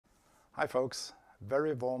Hi folks,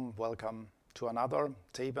 very warm welcome to another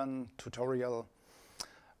Theben tutorial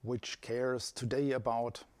which cares today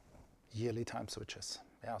about yearly time switches.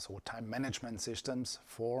 So time management systems,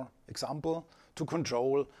 for example, to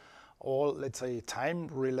control all, let's say,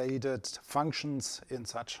 time-related functions in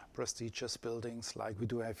such prestigious buildings like we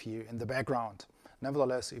do have here in the background.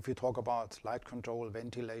 Nevertheless, if we talk about light control,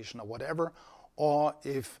 ventilation or whatever, or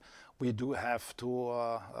if we do have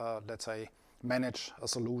to, let's say, manage a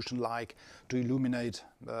solution like to illuminate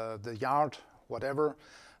the yard, whatever,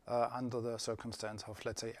 under the circumstance of,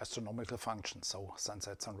 let's say, astronomical functions, so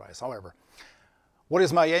sunset, sunrise. However, what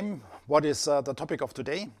is my aim? What is the topic of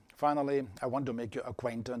today? Finally, I want to make you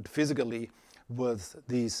acquainted physically with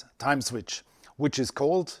this time switch, which is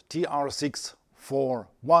called TR641,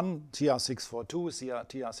 TR642,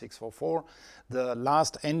 TR644. The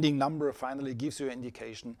last ending number finally gives you an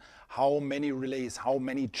indication how many relays, how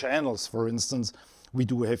many channels, for instance, we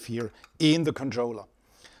do have here in the controller.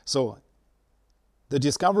 So the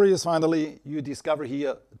discovery is finally, you discover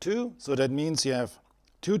here 2, so that means you have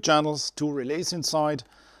 2 channels, 2 relays inside.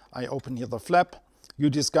 I open here the flap. You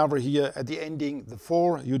discover here at the ending the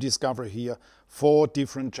 4, you discover here 4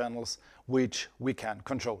 different channels which we can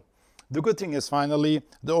control. The good thing is finally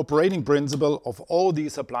the operating principle of all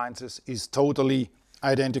these appliances is totally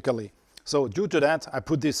identically. So due to that I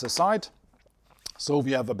put this aside so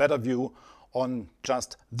we have a better view on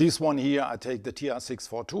just this one here. I take the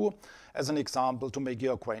TR642 as an example to make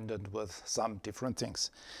you acquainted with some different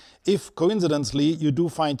things. If coincidentally you do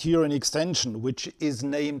find here an extension which is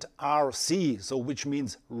named RC, so which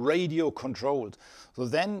means radio controlled, so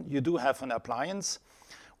then you do have an appliance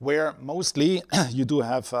where mostly you do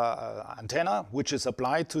have an antenna which is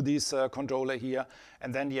applied to this controller here,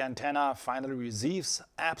 and then the antenna finally receives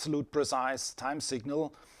absolute precise time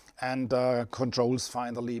signal and controls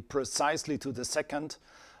finally precisely to the second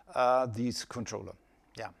this controller.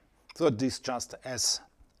 So this just as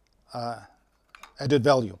added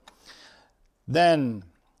value. Then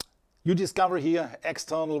you discover here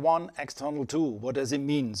external 1, external 2. What does it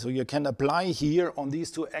mean? So you can apply here on these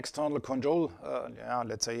 2 external control,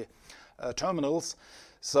 let's say, terminals.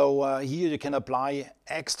 So here you can apply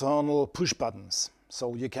external push buttons.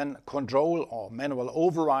 So you can control or manual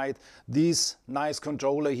override this nice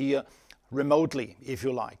controller here remotely, if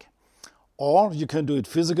you like. Or you can do it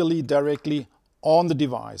physically directly on the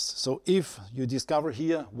device. So if you discover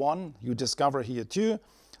here 1, you discover here 2.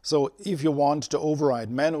 So if you want to override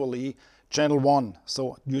manually channel 1,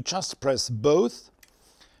 so you just press both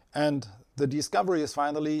and the discovery is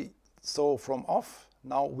finally, so from off,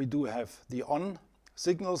 now we do have the on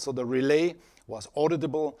signal, so the relay was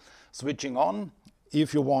audible, switching on.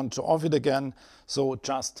 If you want to off it again, so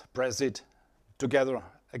just press it together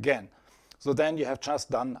again. So then you have just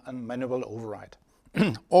done a manual override.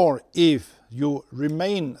 Or if you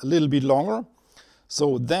remain a little bit longer,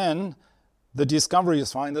 so then the discovery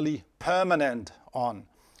is finally permanent on.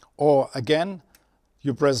 Or again,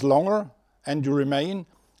 you press longer and you remain,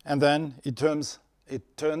 and then it turns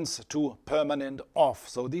to permanent off.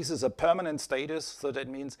 So this is a permanent status, so that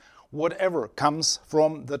means whatever comes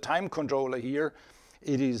from the time controller here,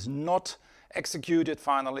 it is not executed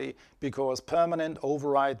finally, because permanent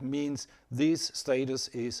override means this status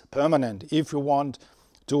is permanent. If you want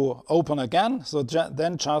to open again, so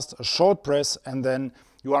then just a short press and then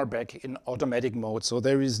you are back in automatic mode. So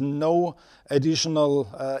there is no additional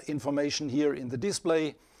information here in the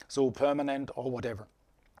display, so permanent or whatever.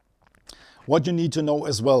 What you need to know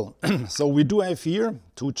as well, so we do have here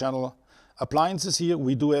 2 channel appliances here.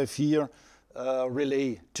 We do have here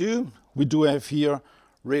relay 2, we do have here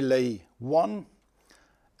relay 1.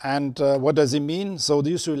 And what does it mean? So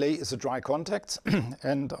this relay is a dry contact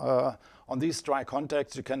and on these dry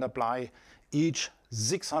contacts you can apply each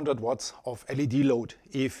 600 watts of LED load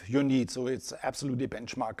if you need. So it's absolutely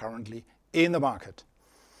benchmark currently in the market.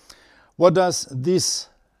 What does this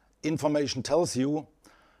information tells you?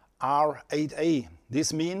 R8A.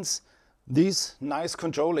 This means this nice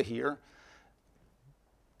controller here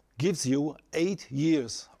gives you 8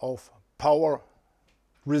 years of power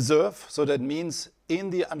reserve. So that means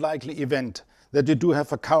in the unlikely event that you do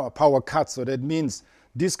have a power cut, so that means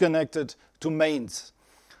disconnected to mains.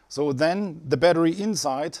 So then the battery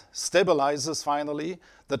inside stabilizes finally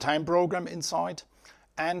the time program inside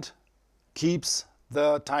and keeps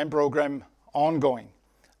the time program ongoing.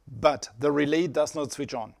 But the relay does not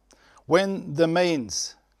switch on. When the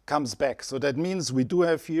mains comes back, so that means we do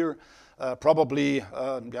have here probably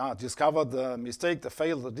discovered the mistake, the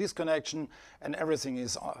fail, the disconnection, and everything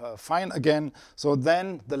is fine again. So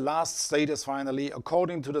then the last status finally,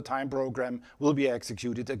 according to the time program, will be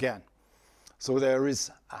executed again. So there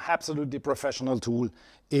is an absolutely professional tool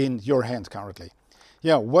in your hand currently.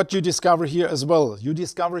 Yeah, what you discover here as well, you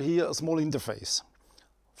discover here a small interface.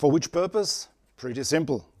 For which purpose? Pretty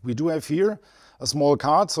simple. We do have here a small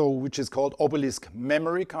card, so which is called OBELISK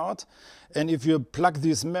memory card. And if you plug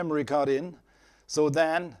this memory card in, so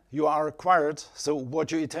then you are required, so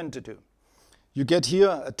what you intend to do. You get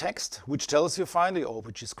here a text which tells you finally, or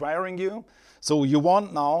which is querying you. So you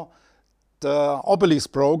want now the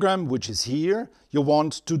OBELISK program, which is here, you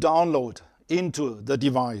want to download into the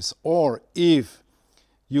device. Or if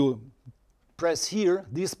you press here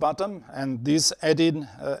this button and this adding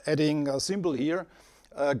a symbol here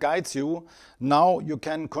guides you, now you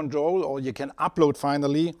can control or you can upload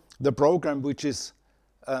finally the program which is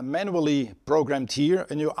manually programmed here,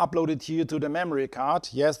 and you upload it here to the memory card.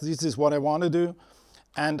 Yes, this is what I want to do.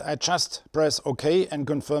 And I just press OK and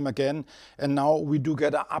confirm again. And now we do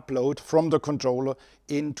get an upload from the controller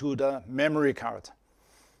into the memory card.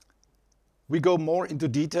 We go more into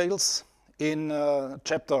details in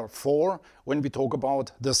chapter 4 when we talk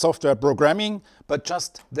about the software programming, but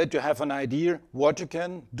just that you have an idea what you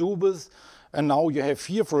can do with. And now you have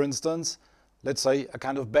here, for instance, let's say a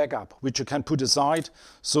kind of backup which you can put aside.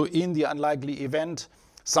 So in the unlikely event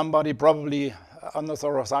somebody probably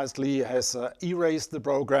unauthorizedly has erased the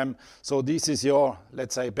program, so this is your,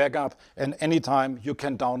 let's say, backup, and anytime you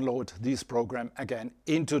can download this program again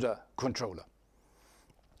into the controller.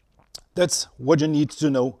 That's what you need to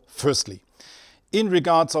know firstly. In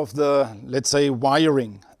regards of the, let's say,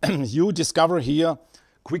 wiring, you discover here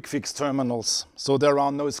quick fix terminals. So there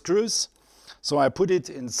are no screws. So I put it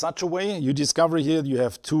in such a way, you discover here you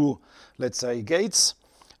have two, let's say, gates,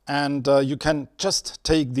 and you can just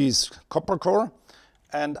take this copper core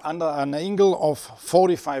and under an angle of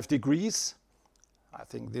 45 degrees, I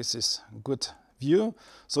think this is a good view,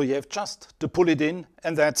 so you have just to pull it in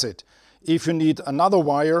and that's it. If you need another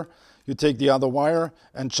wire, you take the other wire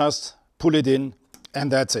and just pull it in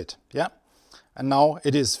and that's it. Yeah. And now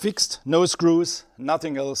it is fixed, no screws,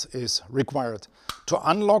 nothing else is required. To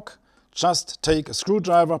unlock, just take a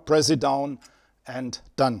screwdriver, press it down and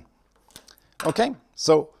done. Okay,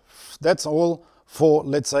 so that's all for,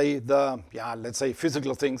 let's say, the, let's say,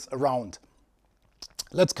 physical things around.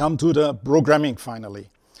 Let's come to the programming finally.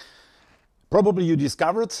 Probably you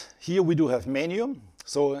discovered, here we do have menu.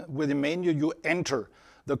 So with the menu you enter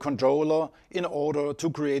the controller in order to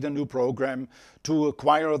create a new program, to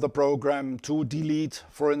acquire the program, to delete,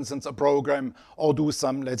 for instance, a program, or do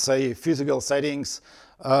some, let's say, physical settings.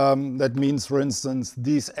 That means, for instance,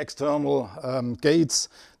 these external gates,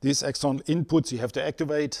 these external inputs you have to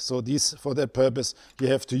activate. So this, for that purpose, you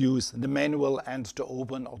have to use the manual and to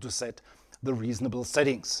open or to set the reasonable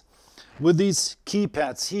settings. With these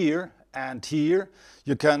keypads here and here,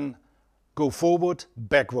 you can go forward,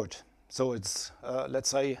 backward. So it's, let's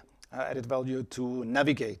say, added value to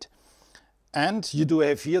navigate. And you do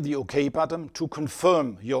have here the OK button to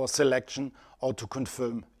confirm your selection or to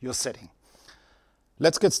confirm your setting.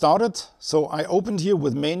 Let's get started. So I opened here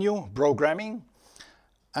with menu, programming.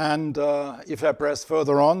 And if I press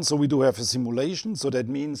further on, so we do have a simulation. So that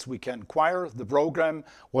means we can acquire the program,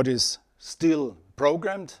 what is still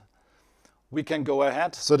programmed. We can go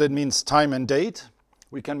ahead. So that means time and date.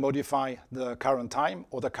 We can modify the current time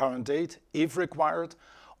or the current date if required,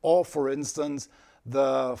 or for instance,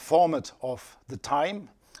 the format of the time.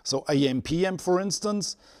 So AM, PM, for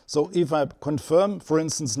instance. So if I confirm, for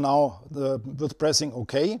instance, now with pressing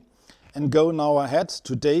OK and go now ahead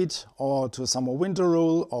to date or to summer winter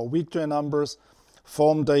rule or weekday numbers,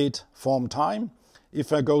 form date, form time.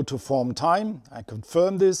 If I go to form time, I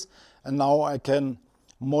confirm this, and now I can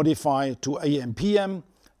modify to AM, PM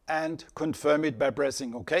and confirm it by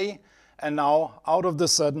pressing OK. And now out of the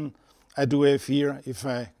sudden I do have here, if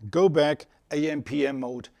I go back, AM, PM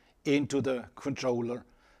mode into the controller,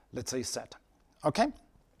 let's say set. Okay,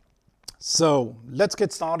 so let's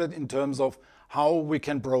get started in terms of how we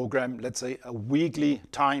can program, let's say, a weekly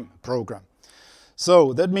time program.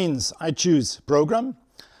 So that means I choose program.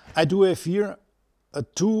 I do have here a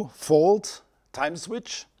two-fold time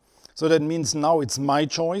switch. So that means now it's my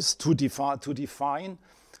choice to define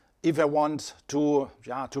if I want to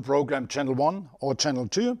program channel 1 or channel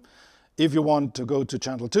 2. If you want to go to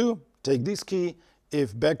channel 2, take this key.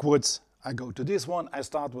 If backwards, I go to this one. I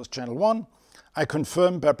start with channel 1. I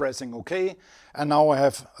confirm by pressing OK. And now I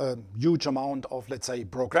have a huge amount of, let's say,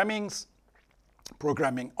 programming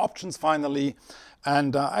options finally.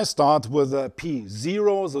 And I start with a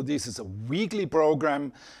P0. So this is a weekly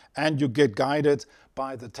program. And you get guided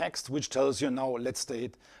by the text, which tells you now, let's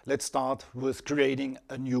start with creating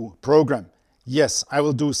a new program. Yes, I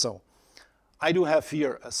will do so. I do have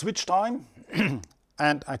here a switch time.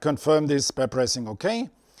 and I confirm this by pressing OK.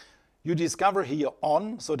 You discover here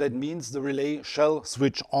on, so that means the relay shall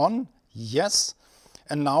switch on, yes.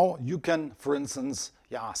 And now you can, for instance,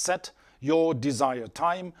 set your desired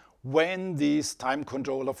time when this time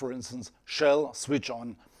controller, for instance, shall switch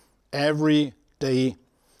on every day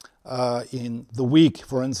in the week,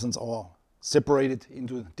 for instance, or separate it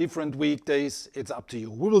into different weekdays. It's up to you.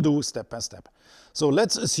 We will do step by step. So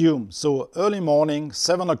let's assume, so early morning,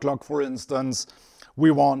 7 o'clock, for instance, we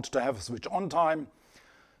want to have a switch on time.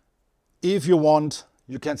 If you want,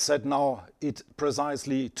 you can set now it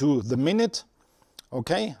precisely to the minute.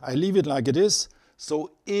 Okay, I leave it like it is.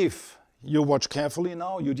 So if you watch carefully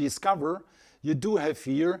now, you discover you do have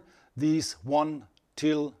here these 1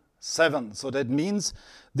 till 7. So that means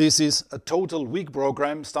this is a total week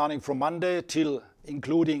program starting from Monday till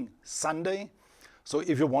including Sunday. So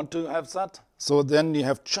if you want to have that, so then you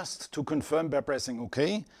have just to confirm by pressing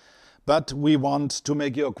OK. But we want to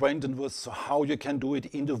make you acquainted with how you can do it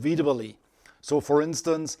individually. So for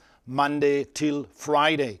instance, Monday till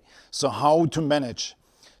Friday. So how to manage.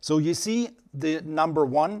 So you see the number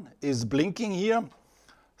 1 is blinking here.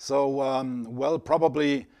 So well,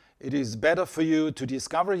 probably it is better for you to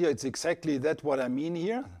discover here. It's exactly that what I mean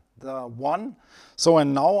here, the 1. So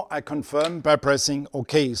and now I confirm by pressing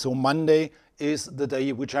OK. So Monday is the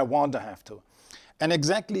day which I want to have to. And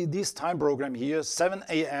exactly this time program here, 7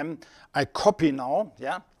 a.m., I copy now,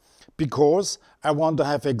 because I want to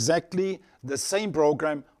have exactly the same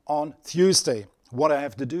program on Tuesday. What I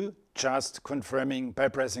have to do, just confirming by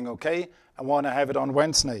pressing OK. I want to have it on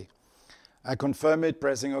Wednesday. I confirm it,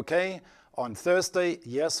 pressing OK. On Thursday,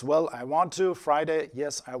 yes, well, I want to. Friday,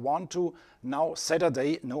 yes, I want to. Now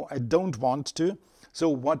Saturday, no, I don't want to. So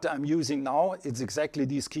what I'm using now, it's exactly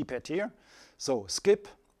this keypad here. So skip,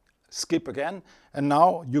 skip again. And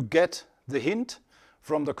now you get the hint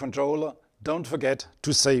from the controller. Don't forget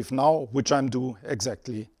to save now, which I'm doing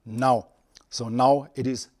exactly now. So now it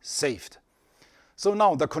is saved. So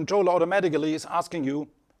now the controller automatically is asking you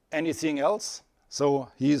anything else. So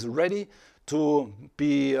he is ready to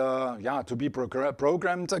be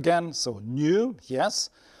programmed again. So new, yes.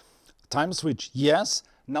 Time switch, yes.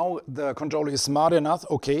 Now the controller is smart enough.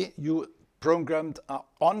 Okay, you programmed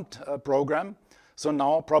on program. So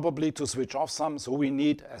now probably to switch off some. So we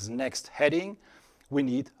need as next heading, we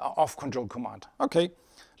need an off control command. Okay,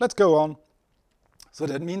 let's go on. So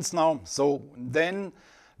that means now, so then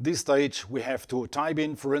this stage we have to type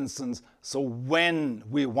in, for instance, so when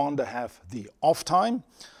we want to have the off time.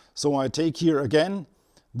 So I take here again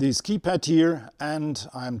this keypad here and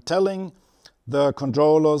I'm telling the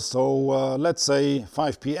controller, so let's say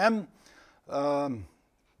 5 p.m.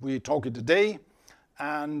 We talk it a day,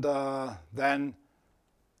 and then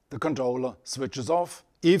the controller switches off.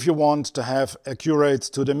 If you want to have accurate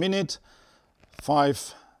to the minute,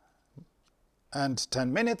 5 and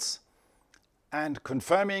 10 minutes, and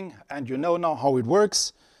confirming, and you know now how it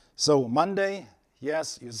works. So Monday,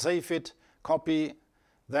 yes, you save it, copy,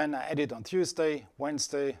 then I edit on Tuesday,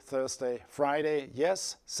 Wednesday, Thursday, Friday,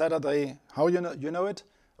 yes, Saturday, how you know it?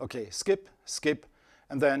 Okay, skip, skip,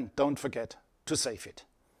 and then don't forget to save it.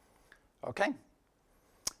 Okay?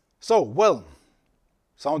 So, well,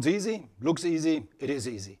 sounds easy, looks easy, it is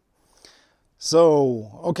easy.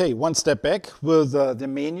 So, okay, one step back with the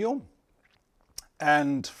menu.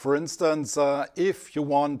 And for instance, if you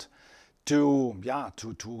want to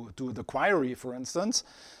do the query, for instance,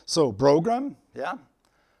 so program,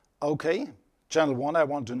 okay, channel 1 I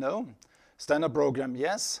want to know, standard program,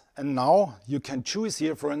 yes, and now you can choose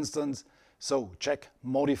here, for instance, so check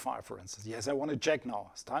modify, for instance, yes, I want to check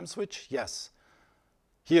now, time switch, yes,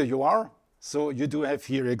 here you are, so you do have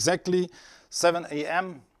here exactly 7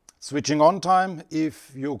 a.m. switching on time,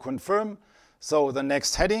 if you confirm, so the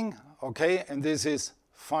next heading, okay, and this is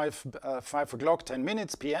 5 o'clock, 10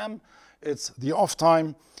 minutes p.m. It's the off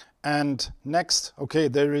time. And next, okay,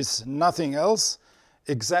 there is nothing else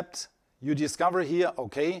except you discover here,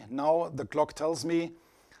 okay, now the clock tells me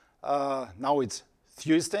now it's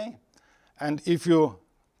Tuesday. And if you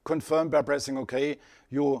confirm by pressing OK,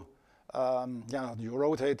 you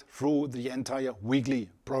rotate through the entire weekly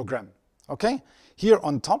program. Okay, here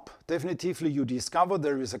on top, definitively you discover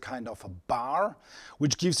there is a kind of a bar,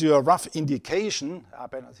 which gives you a rough indication.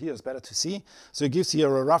 Here is better to see. So it gives you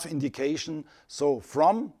a rough indication. So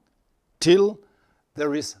from till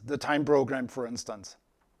there is the time program, for instance.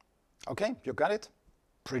 Okay, you got it?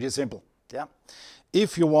 Pretty simple, yeah.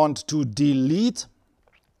 If you want to delete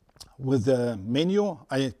with the menu,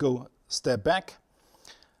 I go step back,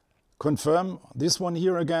 confirm this one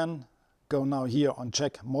here again. Go now here on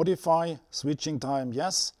check modify, switching time,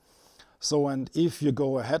 yes. So, and if you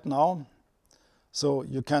go ahead now, So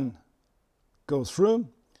you can go through,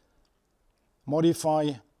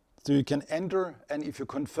 modify, so you can enter, and if you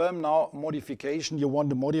confirm now modification, you want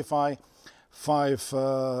to modify 5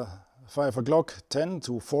 o'clock 10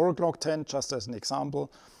 to 4 o'clock 10, just as an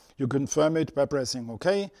example. You confirm it by pressing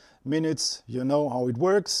OK. Minutes, you know how it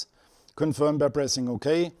works. Confirm by pressing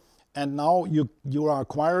OK. And now you are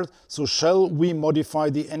acquired. So shall we modify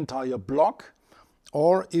the entire block?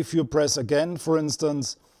 Or if you press again, for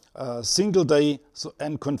instance, single day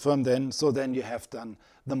and confirm then, so then you have done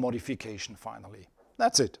the modification finally.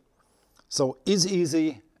 That's it. So it's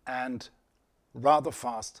easy and rather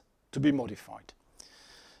fast to be modified.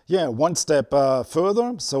 Yeah, one step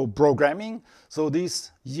further, so programming. So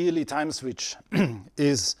this yearly time switch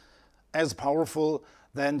is as powerful.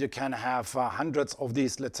 Then you can have hundreds of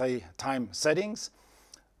these, let's say, time settings.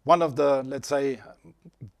 One of the, let's say,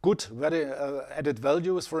 good very added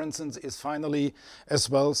values, for instance, is finally as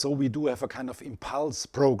well, so we do have a kind of impulse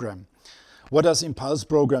program. What does impulse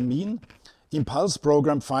program mean? Impulse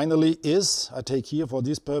program finally is, I take here for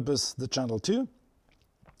this purpose the channel 2.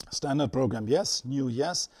 Standard program, yes. New,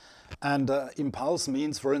 yes. And impulse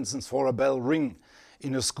means, for instance, for a bell ring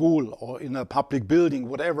in a school or in a public building,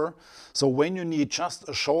 whatever. So when you need just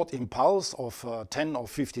a short impulse of 10 or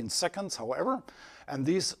 15 seconds, however, and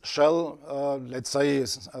this shall, let's say,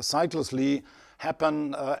 cyclously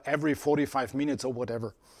happen every 45 minutes or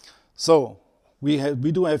whatever. So we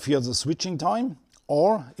do have here the switching time,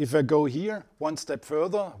 or if I go here one step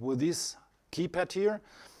further with this keypad here,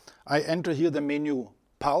 I enter here the menu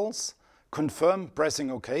pulse, confirm, pressing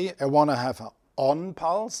OK. I want to have an on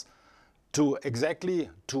pulse to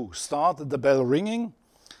start the bell ringing.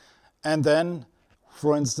 And then,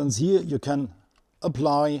 for instance, here you can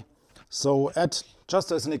apply. So at,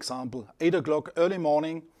 just as an example, 8 o'clock early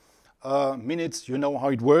morning, minutes, you know how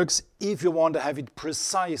it works. If you want to have it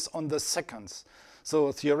precise on the seconds.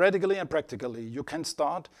 So theoretically and practically, you can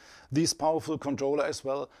start this powerful controller as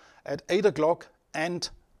well at 8 o'clock and,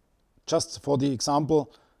 just for the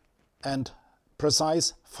example, and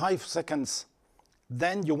precise 5 seconds.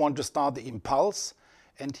 Then you want to start the impulse,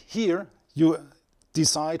 and here you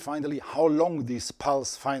decide finally how long this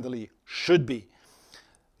pulse finally should be.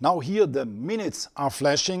 Now here the minutes are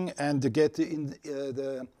flashing, and you get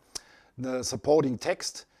the supporting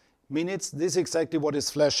text. Minutes, this is exactly what is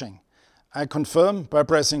flashing. I confirm by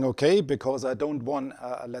pressing OK because I don't want,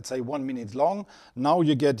 let's say, 1 minute long. Now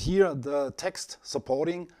you get here the text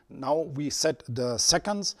supporting. Now we set the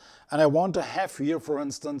seconds, and I want to have here, for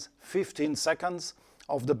instance, 15 seconds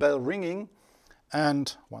of the bell ringing.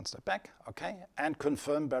 And one step back, OK, and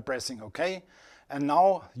confirm by pressing OK. And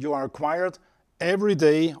now you are acquired every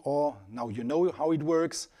day, or now you know how it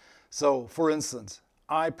works. So, for instance,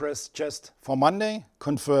 I press just for Monday,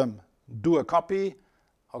 confirm, do a copy.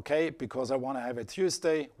 Okay, because I want to have it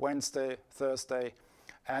Tuesday, Wednesday, Thursday,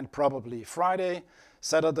 and probably Friday.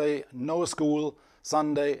 Saturday, no school.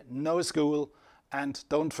 Sunday, no school. And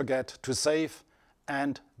don't forget to save.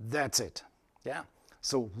 And that's it. Yeah.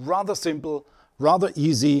 So rather simple, rather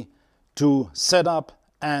easy to set up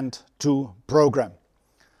and to program.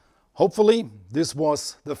 Hopefully, this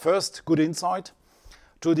was the first good insight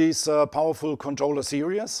to this powerful controller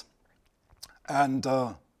series. And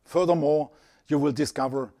furthermore, you will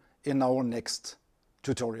discover in our next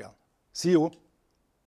tutorial. See you!